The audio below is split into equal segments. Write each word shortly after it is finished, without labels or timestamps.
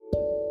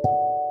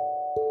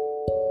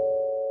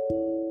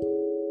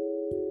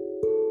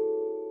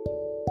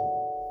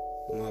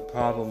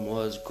problem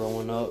was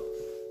growing up,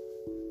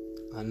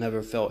 I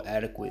never felt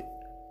adequate.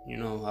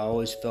 I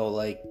always felt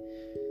like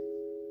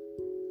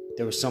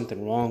there was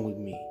something wrong with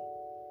me.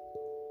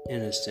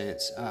 In a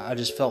sense, I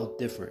just felt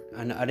different.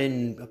 I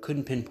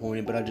couldn't pinpoint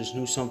it, but I just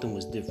knew something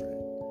was different.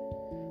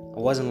 I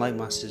wasn't like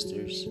my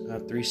sisters. I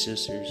have 3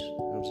 sisters.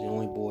 I was the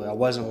only boy. I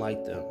wasn't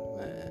like them,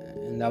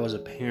 and that was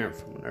apparent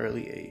from an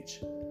early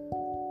age.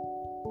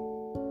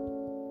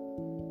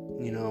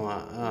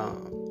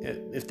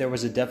 If there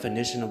was a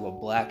definition of a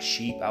black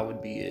sheep, I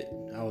would be it.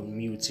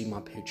 You would see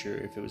my picture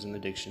if it was in the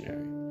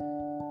dictionary.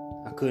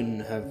 I couldn't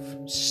have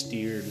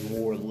steered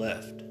more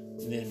left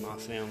than my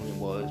family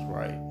was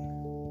right.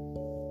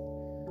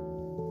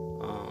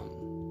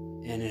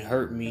 And it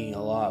hurt me a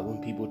lot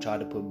when people tried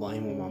to put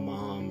blame on my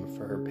mom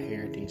for her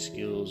parenting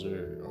skills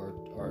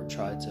or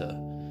tried to,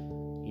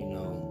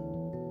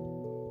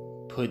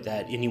 put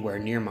that anywhere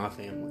near my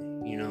family.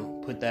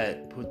 Put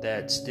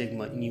that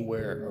stigma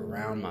anywhere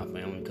around my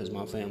family, because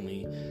my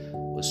family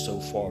was so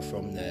far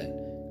from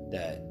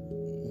that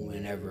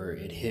whenever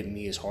it hit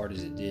me as hard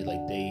as it did,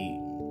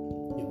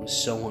 it was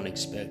so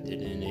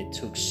unexpected, and it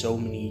took so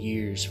many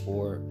years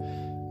for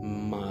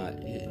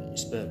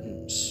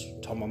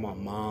talking about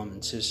my mom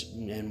and sister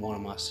and one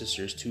of my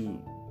sisters to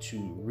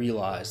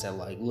realize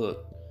that,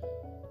 look,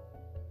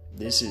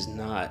 this is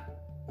not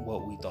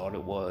what we thought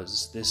it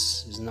was.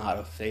 This is not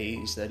a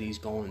phase that he's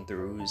going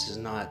through. This is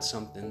not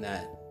something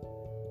that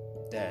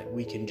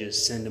we can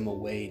just send him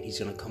away and he's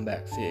gonna come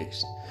back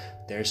fixed.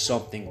 There's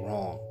something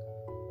wrong.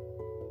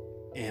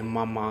 And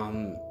my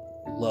mom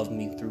loved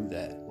me through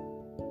that.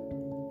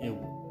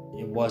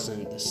 It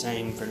wasn't the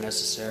same for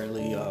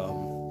necessarily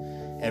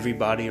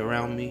everybody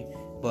around me,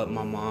 but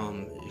my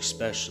mom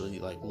especially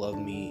loved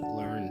me,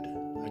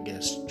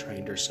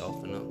 trained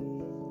herself in a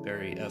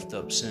very effed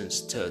up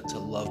sense to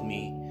love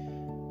me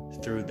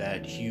through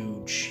that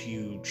huge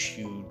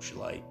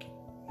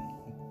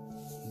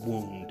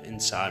wound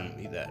inside of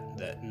me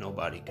that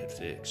nobody could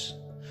fix,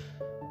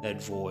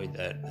 that void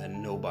that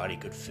nobody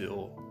could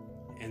fill.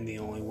 And the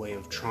only way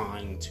of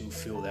trying to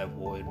fill that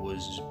void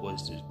was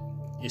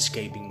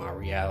escaping my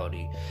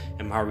reality.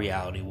 And my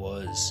reality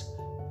was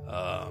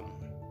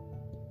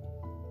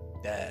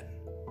that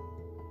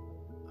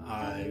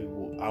I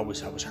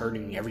was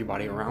hurting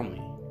everybody around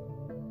me,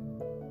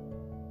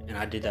 and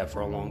I did that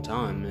for a long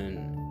time.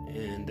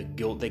 And the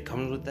guilt that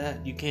comes with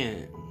that, you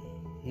can't.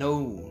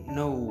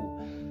 No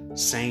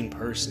sane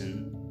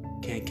person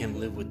can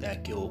live with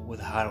that guilt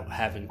without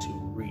having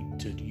to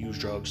use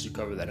drugs to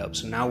cover that up.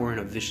 So now we're in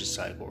a vicious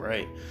cycle,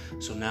 right?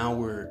 So now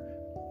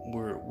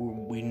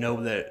we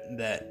know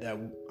that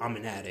I'm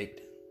an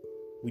addict.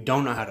 We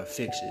don't know how to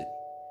fix it.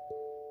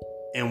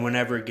 And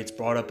whenever it gets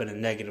brought up in a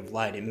negative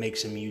light, it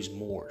makes him use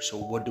more. So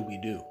what do? We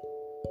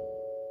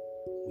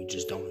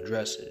just don't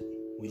address it.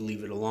 We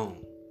leave it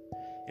alone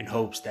in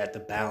hopes that the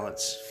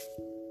balance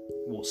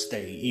will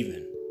stay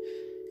even.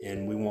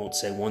 And we won't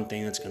say one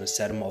thing that's going to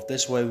set him off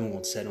this way. We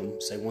won't say one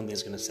thing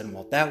that's going to set him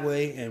off that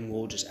way. And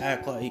we'll just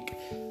act like,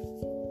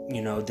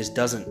 this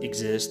doesn't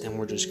exist. And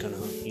we're just going to,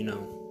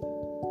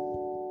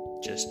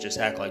 just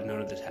act like none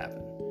of this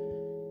happened.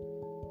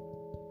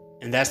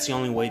 And that's the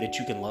only way that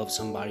you can love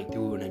somebody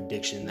through an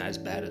addiction as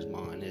bad as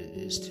mine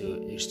is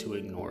to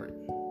ignore it.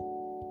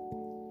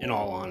 In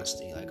all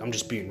honesty, I'm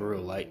just being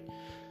real.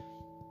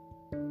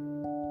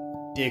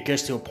 It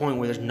gets to a point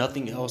where there's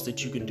nothing else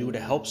that you can do to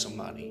help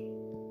somebody.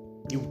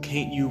 You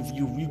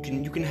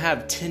can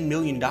have $10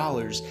 million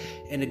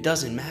and it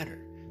doesn't matter.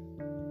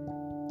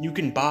 You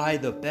can buy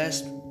the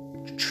best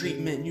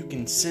treatment. You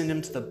can send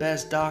him to the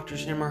best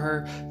doctors, him or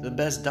her, the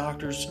best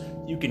doctors.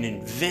 You can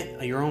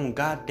invent your own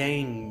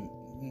goddamn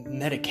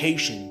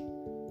medication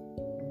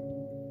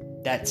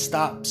that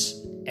stops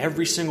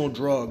every single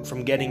drug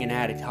from getting an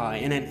addict high,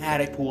 and an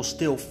addict will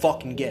still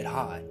fucking get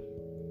high.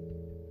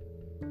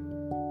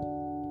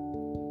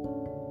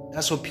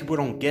 That's what people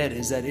don't get,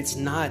 is that it's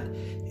not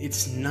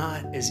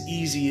as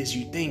easy as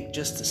you think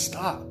just to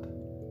stop.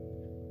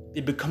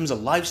 It becomes a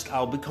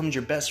lifestyle, becomes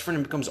your best friend,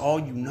 it becomes all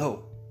you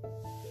know.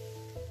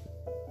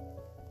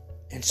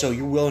 And so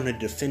you're willing to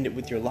defend it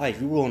with your life.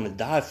 You're willing to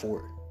die for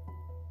it.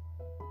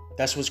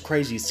 That's what's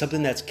crazy. It's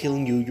something that's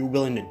killing you. You're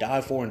willing to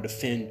die for and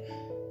defend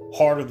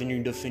harder than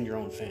you defend your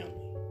own family.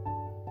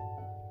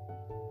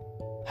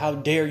 How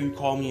dare you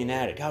call me an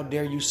addict? How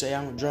dare you say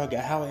I'm a drug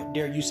addict? How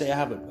dare you say I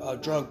have a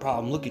drug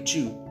problem? Look at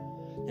you.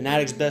 An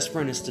addict's best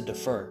friend is to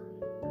defer.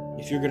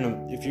 If you're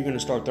gonna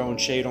start throwing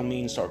shade on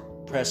me and start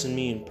pressing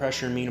me and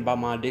pressuring me about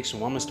my addiction,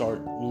 well, I'm gonna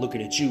start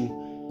looking at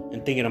you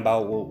and thinking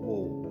about,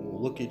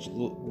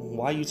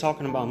 why are you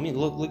talking about me?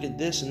 Look at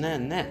this and that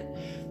and that.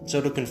 So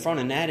to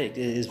confront an addict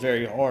is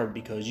very hard,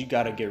 because you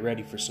got to get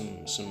ready for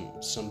some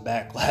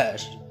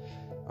backlash.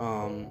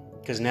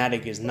 Because an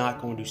addict is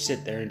not going to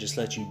sit there and just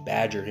let you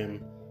badger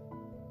him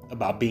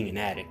about being an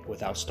addict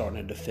without starting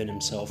to defend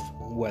himself,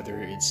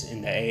 whether it's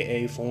in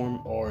the AA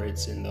form or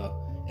it's in the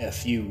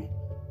FU.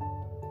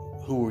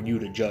 Who are you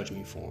to judge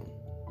me for him?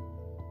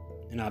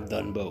 And I've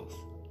done both.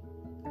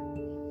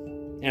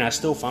 And I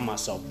still find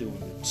myself doing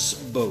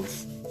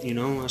both.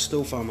 I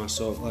still find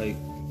myself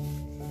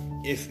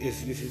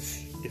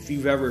if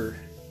you've ever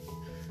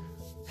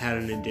had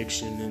an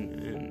addiction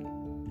and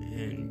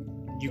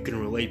you can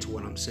relate to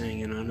what I'm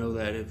saying, and I know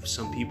that if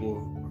some people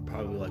are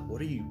probably like, what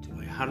are you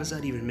doing? How does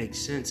that even make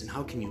sense? And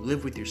how can you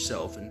live with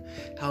yourself? And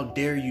how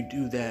dare you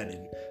do that?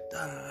 And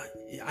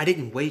I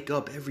didn't wake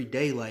up every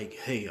day like,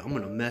 hey, I'm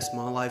gonna mess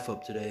my life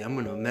up today. I'm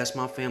gonna mess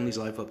my family's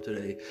life up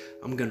today.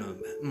 I'm gonna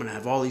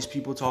have all these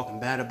people talking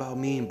bad about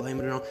me and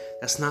blaming it on.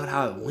 That's not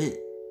how it went.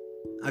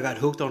 I got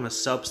hooked on a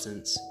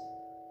substance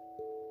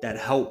that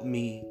helped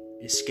me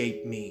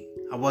escape me.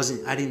 That's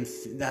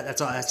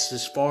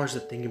as far as the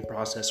thinking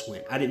process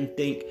went. I didn't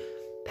think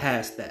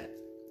past that.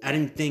 I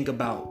didn't think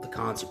about the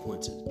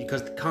consequences,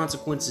 because the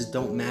consequences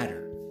don't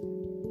matter.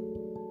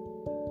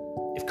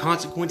 If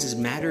consequences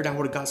mattered, I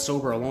would have got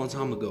sober a long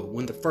time ago.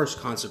 When the first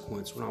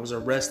consequence, when I was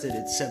arrested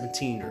at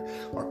 17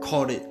 or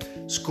caught at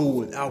school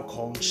with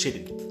alcohol and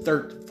shit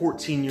at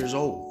 14 years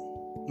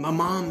old. My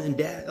mom and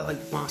dad,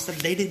 my stuff,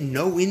 they didn't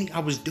know I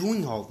was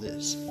doing all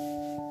this.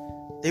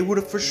 They would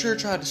have for sure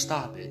tried to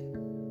stop it.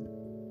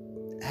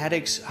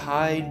 Addicts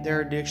hide their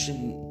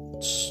addiction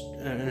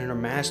and are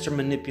master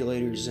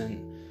manipulators,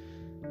 and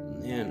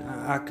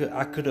I could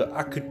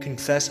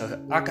confess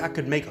I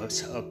could make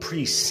a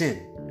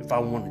pre-sin if I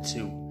wanted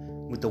to,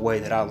 with the way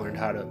that I learned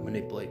how to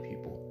manipulate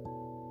people.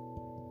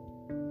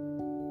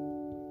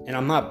 And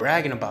I'm not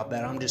bragging about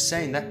that. I'm just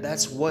saying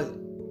that's what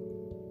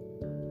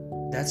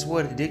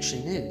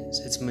addiction is.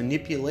 It's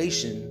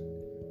manipulation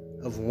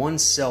of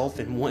oneself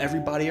and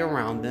everybody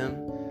around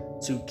them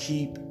to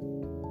keep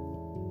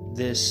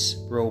this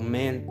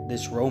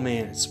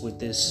romance with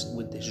this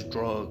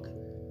drug,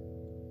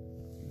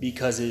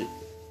 because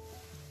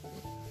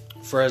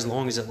for as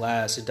long as it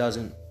lasts, it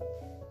doesn't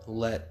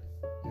let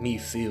me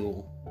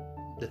feel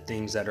the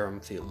things that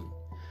I'm feeling.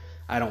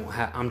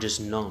 I'm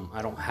just numb.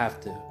 I don't have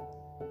to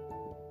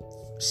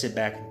sit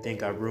back and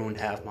think I've ruined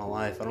half my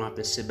life. I don't have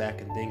to sit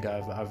back and think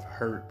I've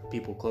hurt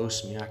people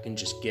close to me. I can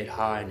just get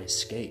high and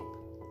escape.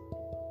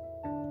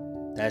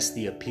 That's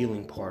the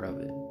appealing part of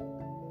it.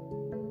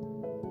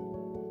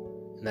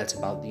 And that's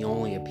about the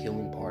only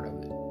appealing part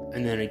of it.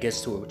 And then it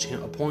gets to a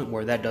point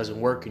where that doesn't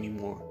work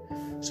anymore.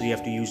 So you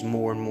have to use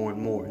more and more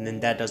and more. And then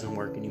that doesn't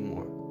work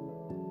anymore.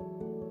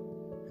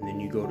 And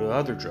then you go to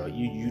other drugs.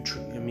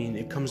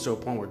 It comes to a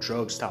point where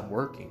drugs stop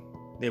working.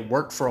 They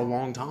worked for a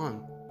long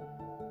time.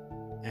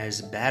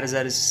 As bad as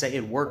that is to say,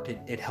 it worked.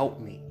 It helped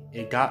me.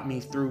 It got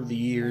me through the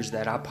years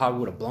that I probably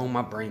would have blown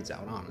my brains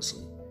out,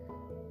 honestly.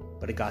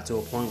 But it got to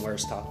a point where it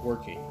stopped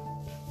working.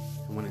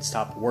 And when it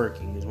stopped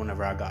working is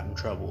whenever I got in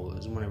trouble.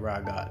 Is whenever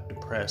I got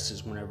depressed.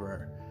 Is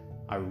whenever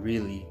I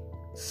really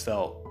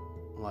felt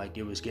like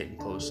it was getting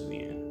close to the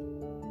end.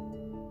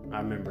 I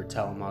remember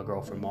telling my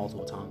girlfriend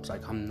multiple times,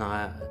 like,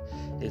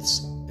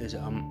 it's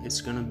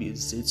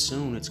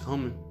soon, it's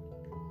coming.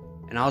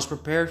 And I was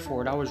prepared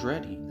for it. I was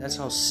ready. That's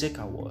how sick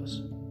I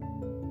was.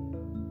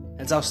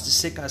 That's how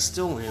sick I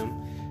still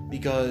am,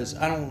 because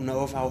I don't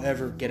know if I'll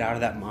ever get out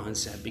of that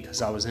mindset,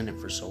 because I was in it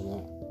for so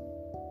long.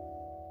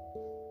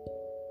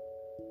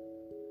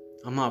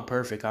 I'm not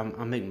perfect. I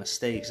make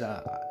mistakes,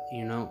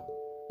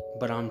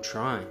 but I'm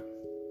trying.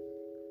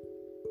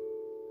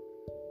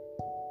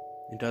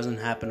 It doesn't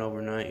happen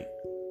overnight.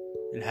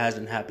 It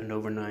hasn't happened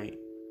overnight.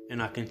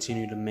 And I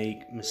continue to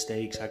make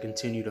mistakes. I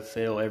continue to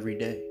fail every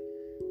day.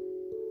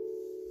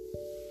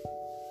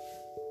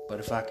 But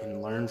if I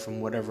can learn from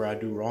whatever I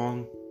do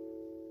wrong,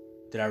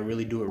 did I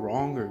really do it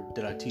wrong, or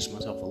did I teach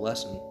myself a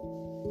lesson? A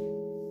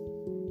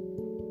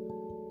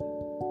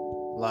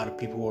lot of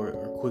people are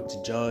quick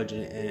to judge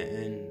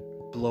and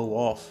blow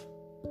off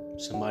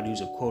somebody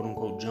who's a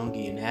quote-unquote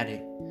junkie and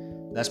addict.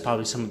 That's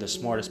probably some of the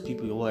smartest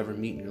people you'll ever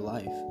meet in your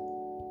life.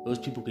 Those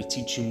people could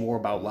teach you more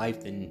about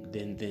life than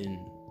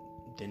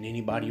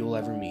anybody you'll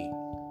ever meet.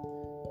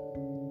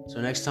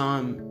 So next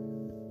time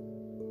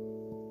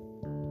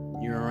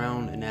you're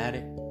around an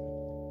addict,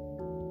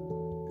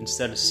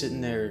 instead of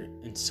sitting there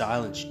in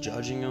silence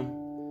judging them,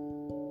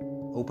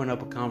 open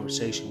up a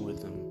conversation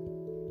with them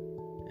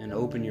and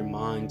open your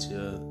mind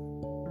to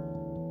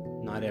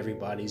not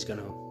everybody's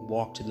gonna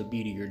walk to the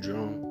beat of your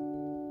drum.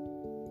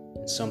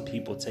 And some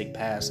people take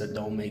paths that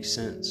don't make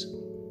sense.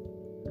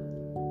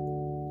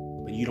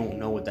 But you don't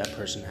know what that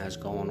person has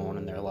going on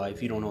in their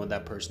life. You don't know what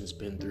that person's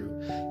been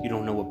through. You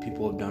don't know what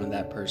people have done to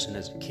that person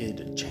as a kid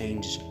to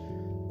change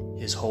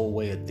his whole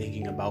way of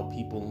thinking about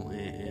people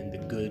and the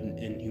good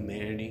in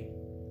humanity.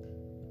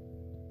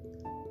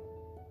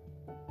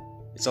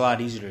 It's a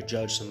lot easier to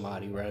judge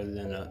somebody rather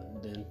than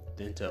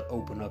to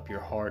open up your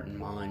heart and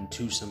mind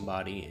to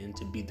somebody and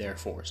to be there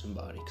for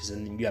somebody, because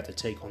then you have to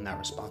take on that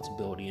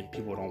responsibility, and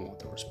people don't want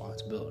the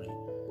responsibility.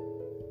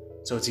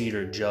 So it's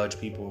easier to judge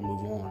people and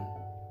move on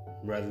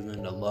rather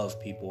than to love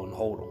people and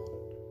hold them.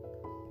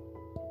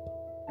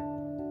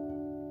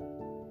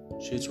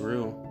 Shit's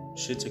real.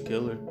 Shit's a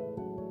killer.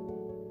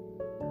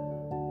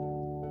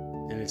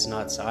 And it's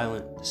not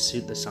silent.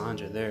 The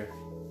signs are there.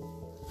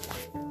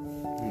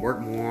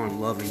 Work more on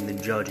loving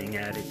than judging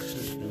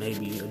addicts.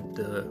 Maybe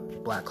the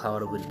black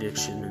cloud of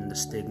addiction and the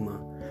stigma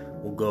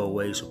will go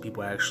away, so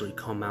people actually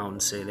come out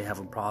and say they have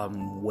a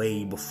problem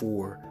way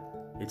before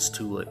it's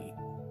too late.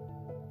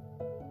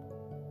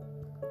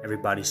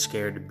 Everybody's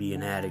scared to be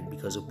an addict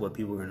because of what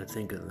people are going to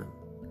think of them.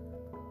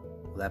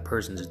 Well, that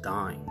person's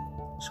dying,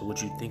 so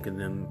what you think of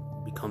them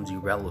becomes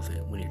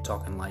irrelevant when you're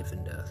talking life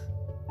and death.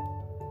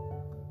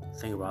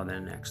 Think about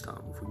that next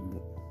time before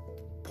you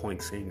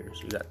point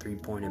fingers. You got 3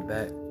 pointed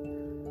back.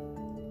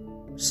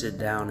 Sit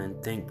down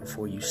and think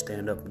before you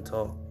stand up and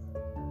talk.